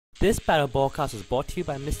This battle broadcast was brought to you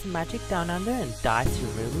by Mr. Magic Down Under and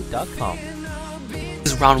DieToRulu.com.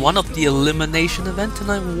 This is round 1 of the elimination event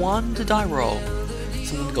and I won the die roll.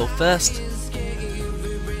 So I'm gonna go first.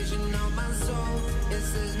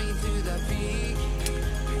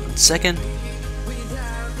 Second.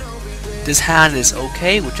 This hand is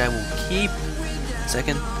okay, which I will keep.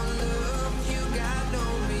 Second.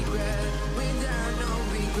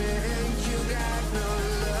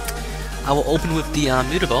 I will open with the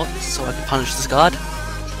mutable so I can punish this god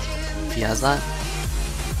if he has that.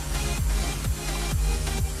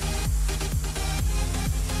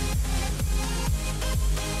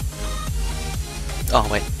 Oh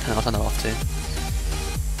wait, I'll turn that off too.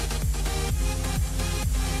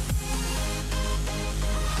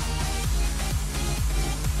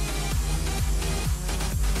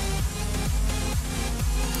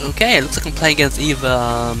 Okay, it looks like I'm playing against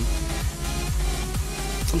either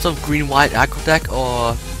some sort of green-white aggro deck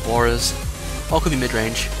or auras. Or it could be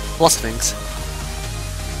mid-range. Lots of things.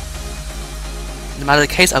 No matter the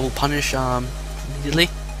case, I will punish immediately.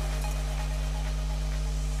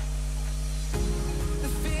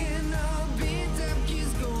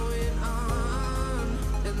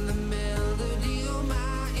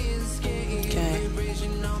 Okay.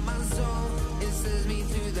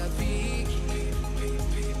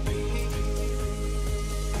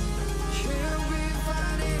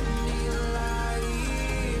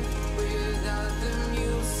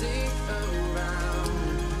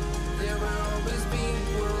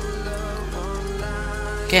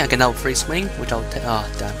 Okay, I can now free swing, which I'll take. Oh,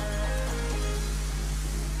 damn.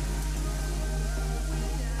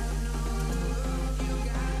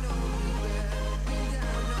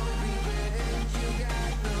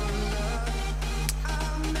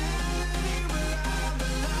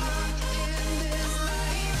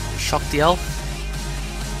 Shock the elf.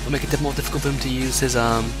 Will make it more difficult for him to use his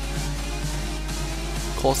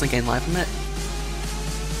course and gain life from it.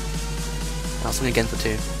 And I'll swing again for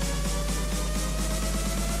 2.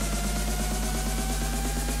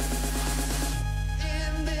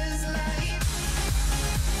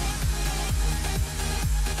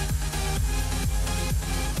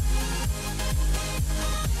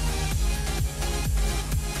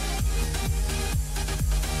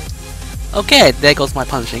 Okay, there goes my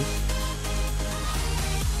punishing.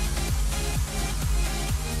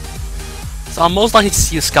 So I'm most likely to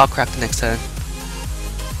see a Scout Crack the next turn.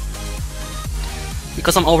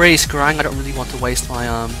 Because I'm already scrying, I don't really want to waste my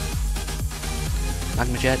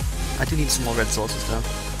Magma Jet. I do need some more red sources though.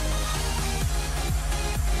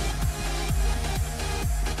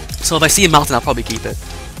 So if I see a mountain, I'll probably keep it.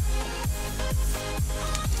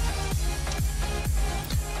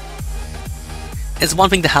 It's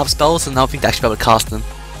one thing to have spells, and another thing to actually be able to cast them.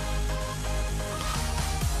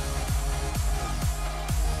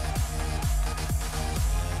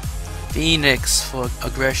 Phoenix for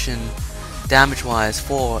aggression, damage-wise,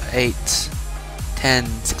 4, 8, 10,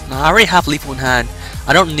 6. No, I already have lethal in hand.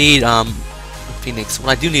 I don't need Phoenix.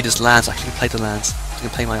 What I do need is lands. I can play the lands. I can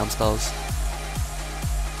play my own spells.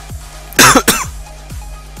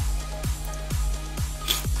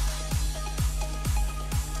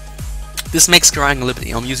 This makes scrying a little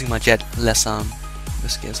bit. I'm using my jet less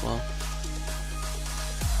risky as well.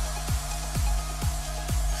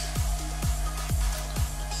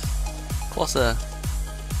 Corsair.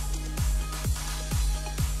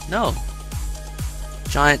 No.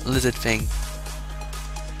 Giant lizard thing,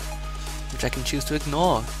 which I can choose to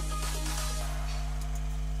ignore.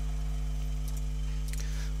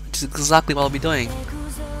 Which is exactly what I'll be doing.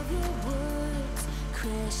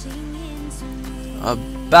 A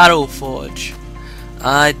Battle Forge.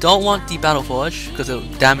 I don't want the Battle Forge because it'll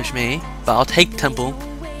damage me, but I'll take Temple.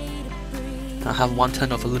 I'll have one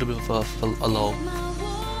turn of a little bit of a low.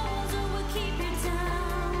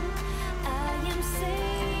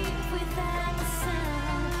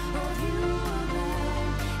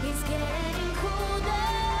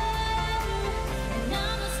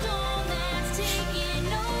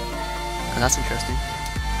 And that's interesting.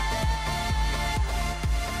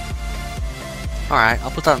 Alright,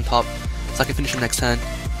 I'll put that on top so I can finish him next turn.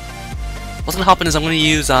 What's gonna happen is I'm gonna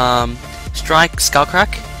use Strike, Scout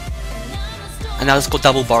Crack, and now let's go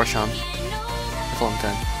double Barsham the following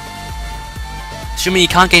turn. Assuming you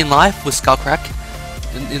can't gain life with Scout Crack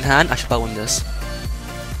in hand, I should probably win this.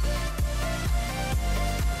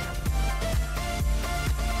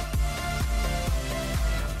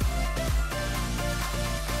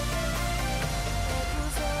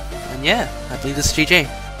 And yeah, I believe this is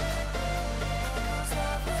GG.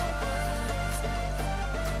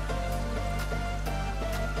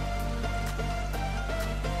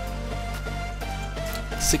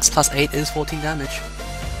 6 plus 8 is 14 damage.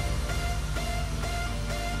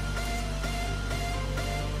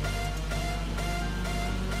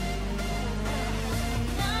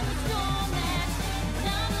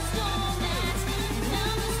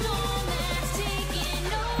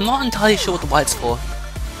 I'm not entirely sure what the white's for.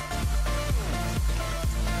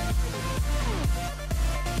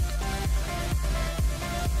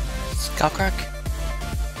 Skullcrack?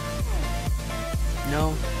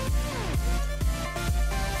 No.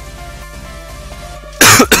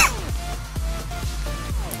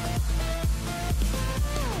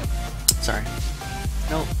 Sorry.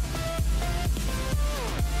 No.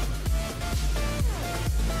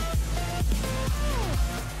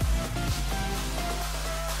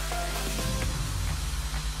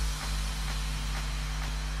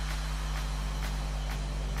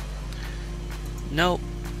 No.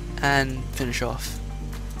 And finish off.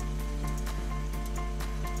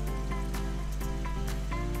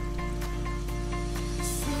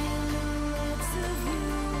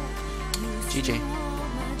 GG.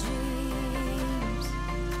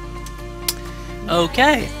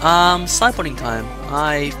 Okay, sideboarding time.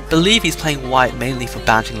 I believe he's playing white mainly for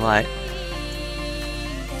banishing light.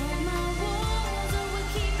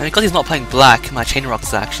 And because he's not playing black, my Chain Rock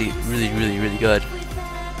is actually really good.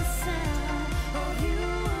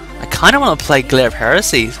 I kinda wanna play Glare of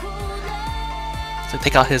Heresy. So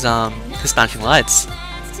take out his banishing lights.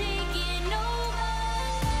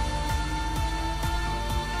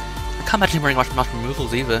 I can't imagine him running much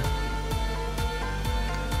removals either.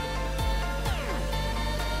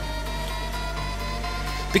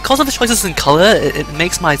 Because of the choices in color, it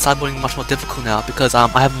makes my sideboarding much more difficult now because I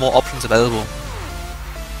have more options available.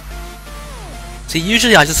 See,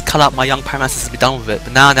 usually I just cut out my young Pyromancers to be done with it,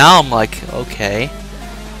 but now I'm like, okay,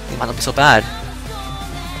 it might not be so bad.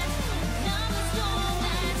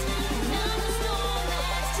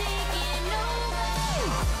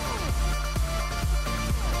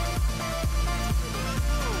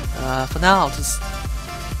 For now, I'll just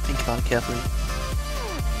think about it carefully.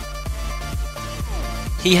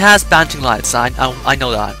 He has banishing lights, I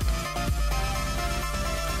know that.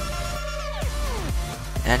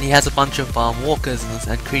 And he has a bunch of walkers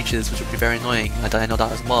and creatures, which would be very annoying. I know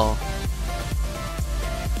that as well.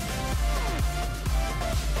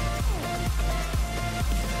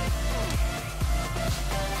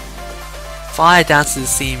 Fire dancers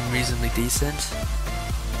seem reasonably decent.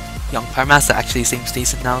 Young Pyromancer actually seems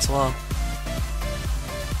decent now as well.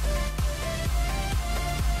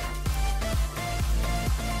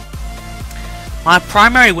 My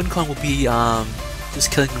primary win con will be just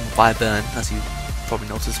killing them by burn, as you probably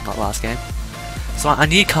noticed from that last game. So I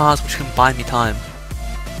need cards which can buy me time.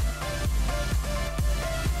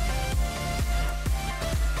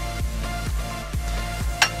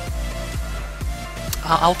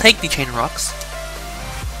 I'll take the Chain Rocks.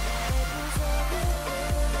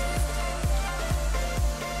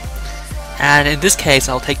 And in this case,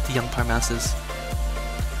 I'll take the Young Pyromancers.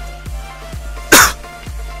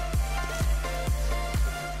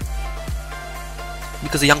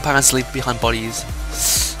 Because the Young Pyromancers leave behind bodies.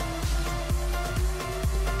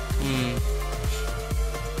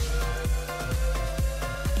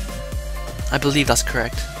 I believe that's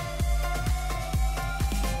correct.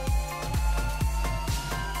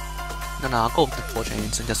 No, I'll go with the 4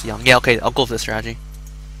 chains and just Young. Yeah, okay, I'll go with this strategy.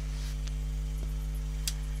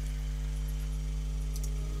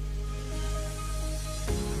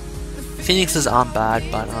 Phoenixes aren't bad,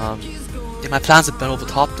 but if my plans are burn over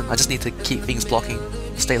the top, then I just need to keep things blocking,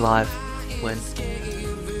 stay alive, win.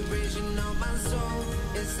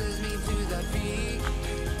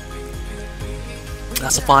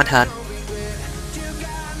 That's a fine hand.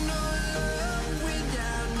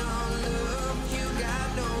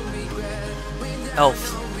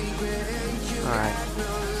 Elf. Alright.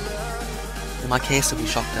 In my case, it'll be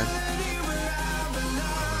shocked then.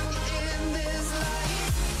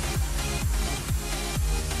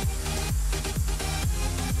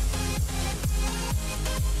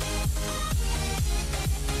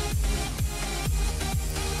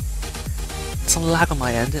 Some lag on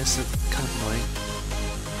my end, it's kind of annoying.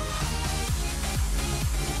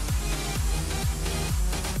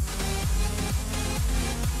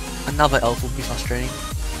 Another elf would be frustrating.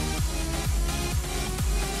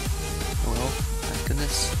 Oh well, thank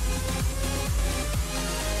goodness.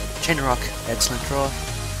 Chain Rock, excellent draw.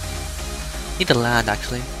 Need to land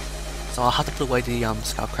actually, so I'll have to put away the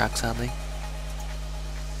Skullcrack sadly.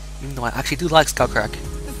 Even though I actually do like Skullcrack.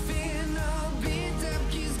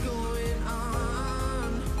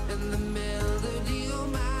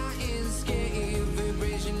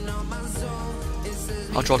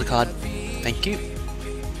 I'll draw the card. Thank you.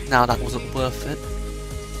 Now that wasn't worth it.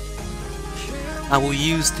 I will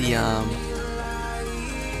use the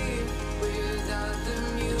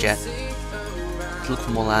jet to look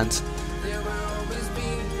for more lands.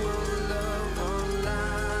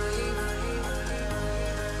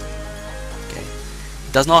 Okay.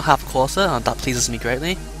 It does not have Corsair, and that pleases me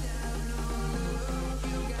greatly.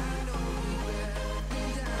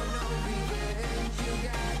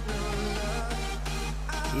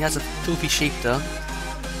 He has a filthy sheep though,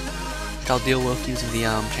 which I'll deal with using the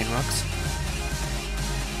chain rocks.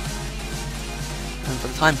 And for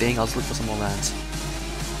the time being, I'll just look for some more lands.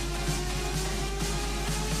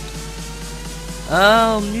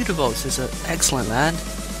 Mutavolt is an excellent land.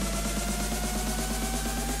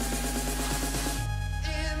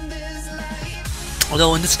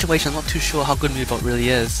 Although in this situation, I'm not too sure how good Mutavolt really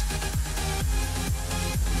is.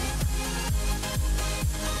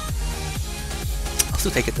 I'll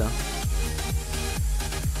still take it though.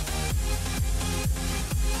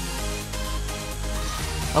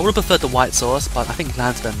 I would have preferred the white source, but I think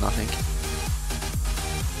land's better than nothing.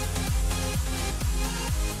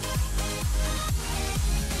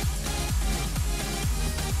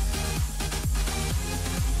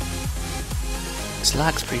 This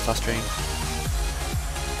lag's pretty frustrating.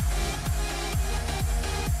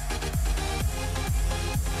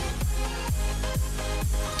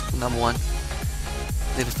 Number one.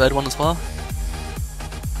 Need a third one as well?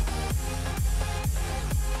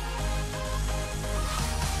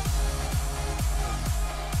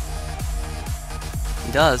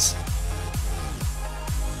 He does.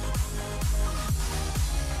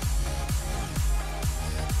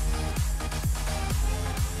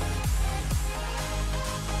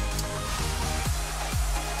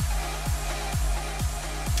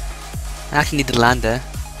 I actually need to land there,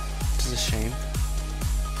 which is a shame.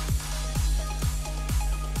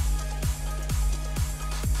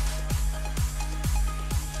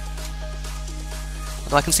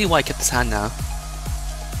 Although I can see why he kept his hand now.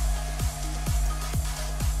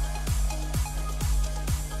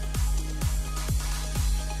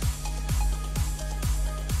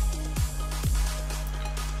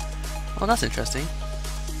 Oh, that's interesting.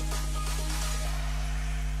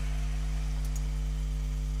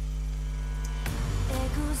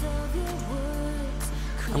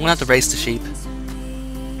 I'm gonna have to race the sheep.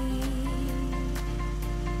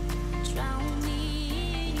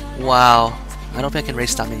 Wow, I don't think I can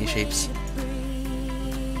race that many sheeps.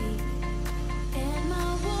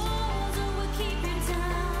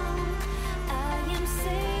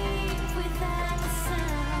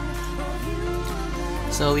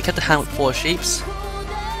 So we kept the hand with 4 sheeps.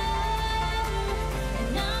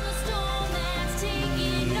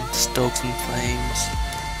 Stokes and Flames.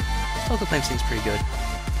 Stokes and Flames seems pretty good.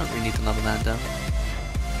 Don't really need another land though.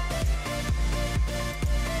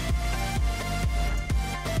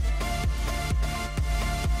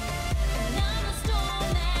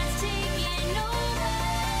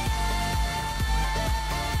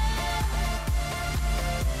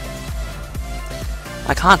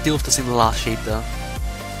 I can't deal with the single last sheep though.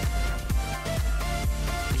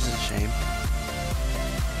 Which is a shame.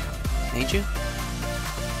 Ain't you?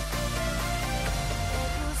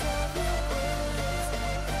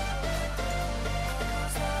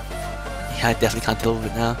 Yeah, I definitely can't deal with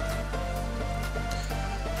it now.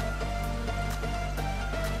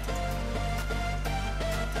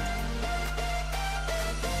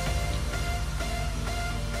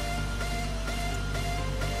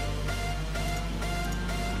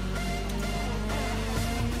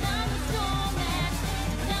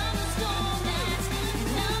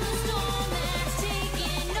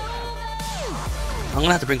 I'm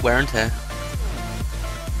gonna have to bring wear and tear.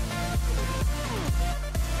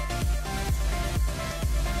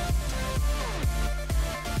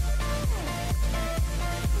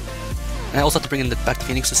 And I also have to bring in the back to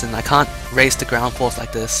Phoenixes, and I can't raise the ground force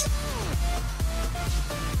like this.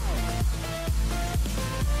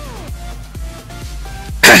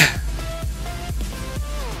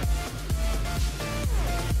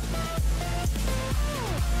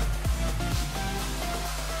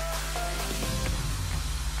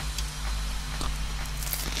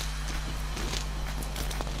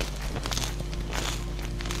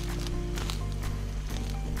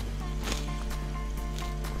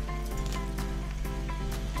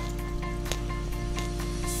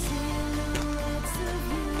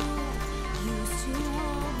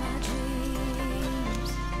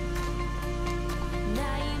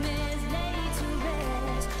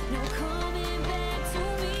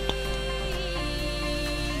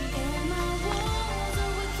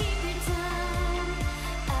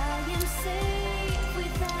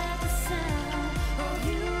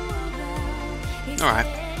 Alright.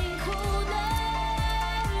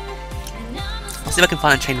 I'll see if I can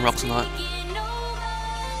find a chain rocks or not.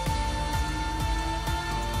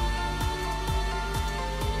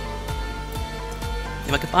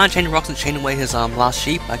 If I can find chain rocks and chain away his last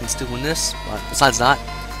sheep, I can still win this, but besides that,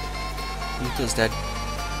 Muthu's dead.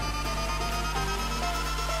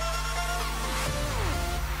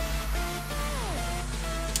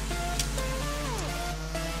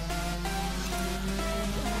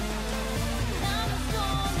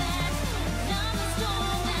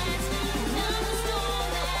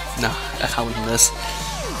 No, I can't win this.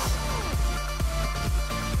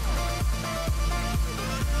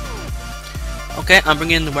 Okay, I'm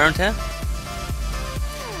bringing in the wear and tear.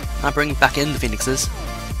 I'm bringing back in the phoenixes.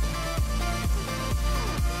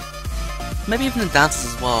 Maybe even the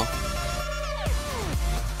dancers as well.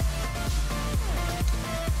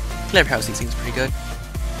 Clear Heresy seems pretty good.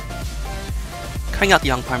 Cutting out the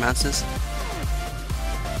young pyromancers.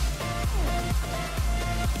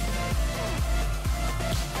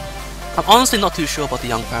 I'm honestly not too sure about the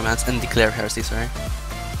young pyromancer and the Clear Heresy, sorry.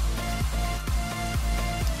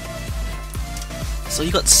 So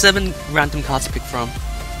you got 7 random cards to pick from.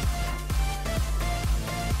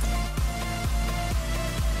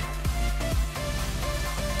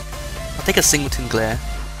 I'll take a Singleton Glare.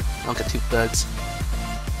 I'll get 2 birds.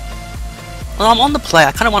 Well, I'm on the play.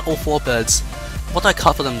 I kind of want all 4 birds. What do I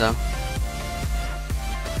cut for them though?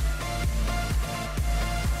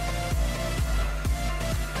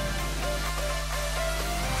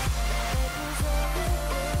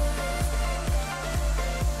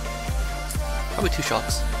 Probably 2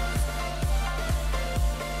 shocks.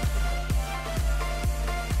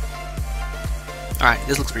 Alright,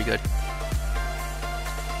 this looks pretty good.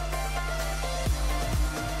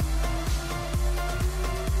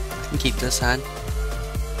 I can keep this hand.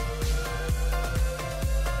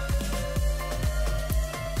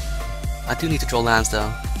 I do need to draw lands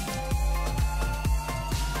though.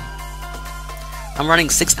 I'm running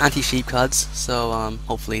 6 anti-sheep cards, so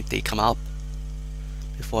hopefully they come out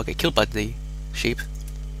before I get killed by the sheep.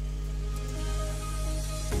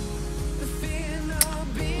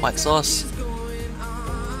 White sauce.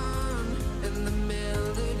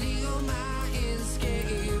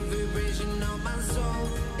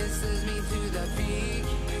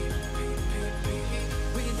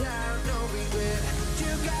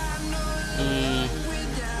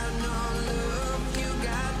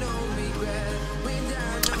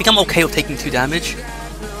 I think I'm okay with taking 2 damage,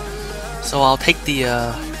 so I'll take the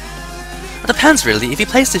it depends really. If he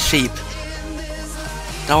plays the sheep,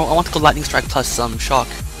 then I want to go lightning strike plus some shock.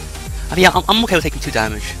 I mean, yeah, I'm okay with taking 2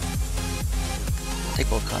 damage. I'll take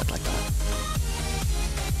both cards like that.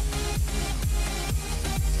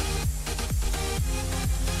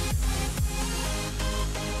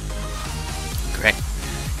 Great.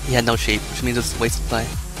 He had no sheep, which means it's a waste of play.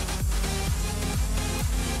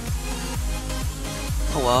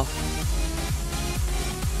 Oh well.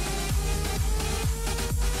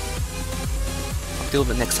 I'll deal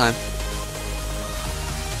with it next time.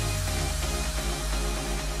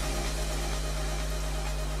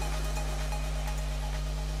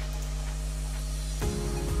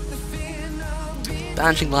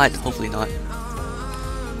 Banishing Light, hopefully not.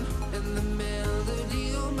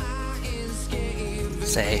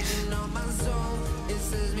 Safe.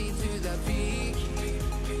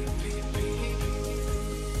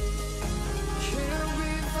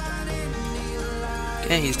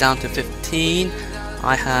 Okay, he's down to 15.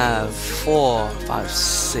 I have 4, 5,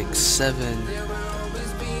 6, 7,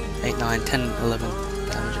 8, 9, 10, 11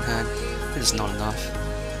 damage in hand. This is not enough.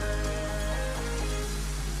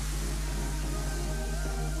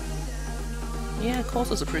 Yeah,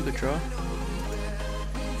 Corso's a pretty good draw.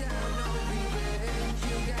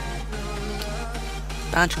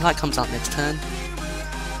 Banishing Light comes out next turn.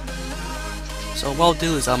 So what I'll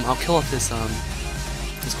do is I'll kill off this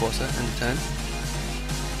Corso end of turn.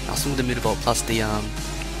 I'll swing the Mutavault plus the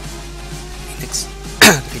Phoenix.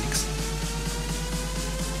 The Phoenix.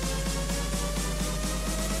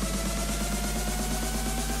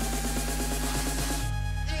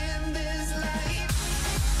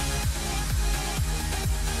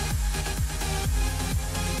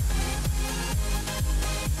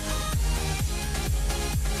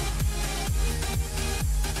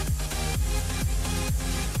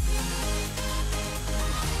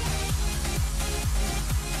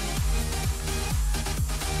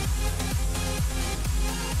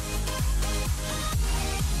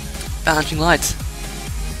 Banishing Light.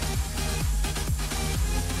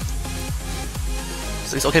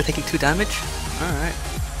 So he's okay with taking 2 damage? Alright.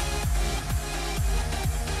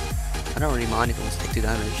 I don't really mind if he wants to take 2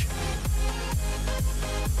 damage.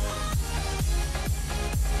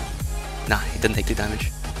 Nah, he didn't take 2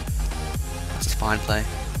 damage. That's a fine play.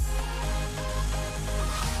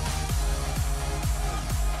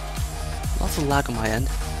 Lots of lag on my end.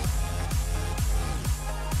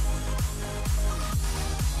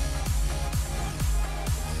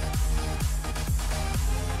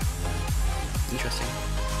 Interesting.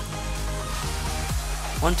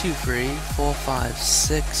 1, 2, 3, 4, 5,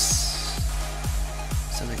 6,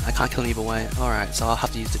 7. I can't kill him either way. Alright, so I'll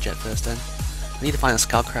have to use the jet first then. I need to find a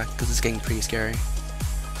skull crack because it's getting pretty scary.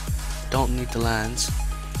 Don't need the lands.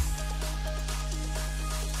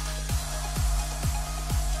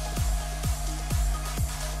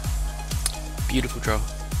 Beautiful draw.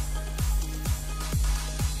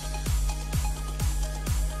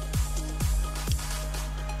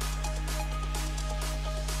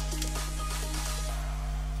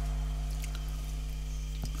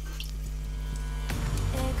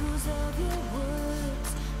 Echoes of your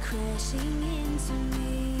words crashing into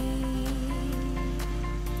me.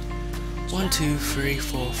 1, 2, 3,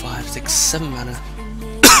 4, 5, 6, 7 mana.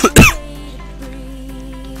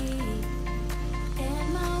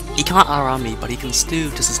 He can't RR me, but he can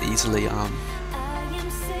stew just as easily.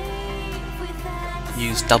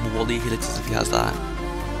 Use double Wally Helixes if he has that.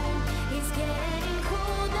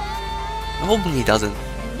 I'm hoping he doesn't.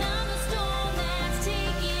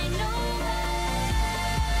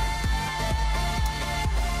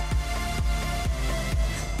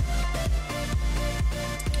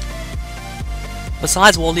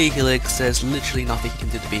 Besides Wally Helix, there's literally nothing he can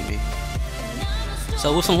do to beat me.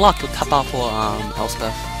 So with some luck, he'll tap out for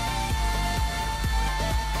Elspeth.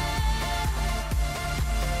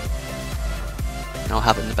 And I'll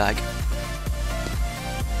have it in the bag.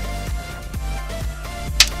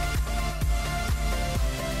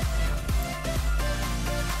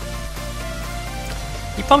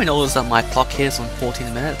 You probably noticed that my clock here is on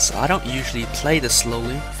 14 minutes. I don't usually play this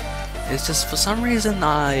slowly. It's just for some reason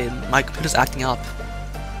my computer's acting up.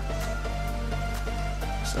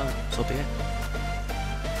 So be it.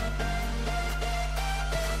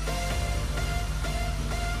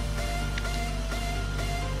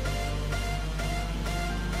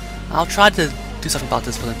 I'll try to do something about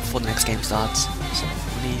this before the next game starts. So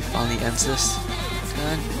when he finally ends this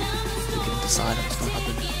turn, we can decide what's going to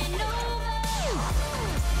happen.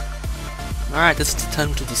 Alright, this is the turn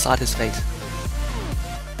which will decide his fate.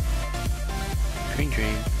 Green,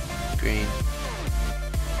 green, green.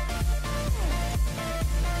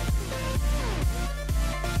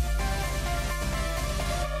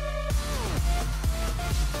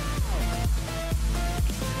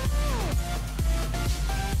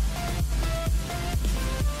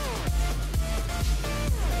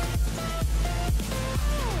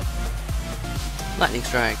 Lightning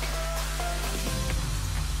strike.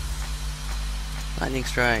 Lightning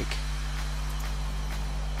strike.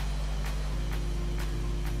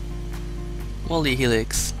 Wally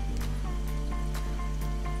Helix.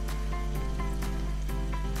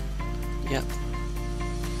 Yep.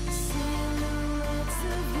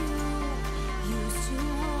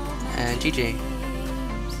 And GG.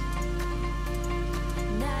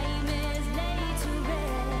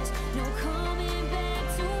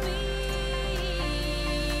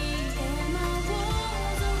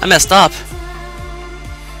 I messed up.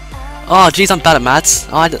 Oh jeez, I'm bad at maths.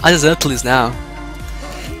 Oh, I deserve to lose now.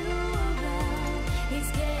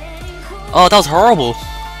 Oh, that was horrible.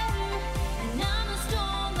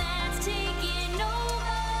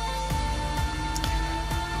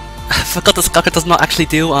 I forgot the Skullcrack does not actually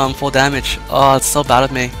do 4 damage. Oh, it's so bad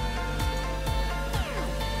of me.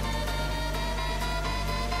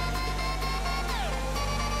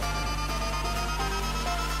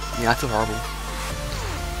 Yeah, I feel horrible.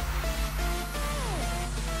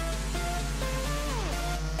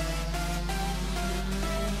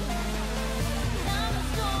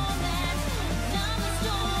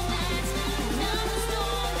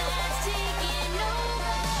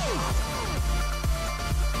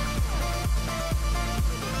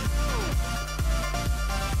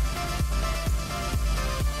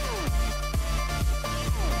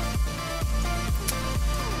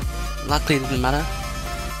 Luckily it didn't matter.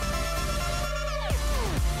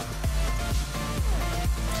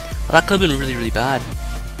 But that could have been really, really bad.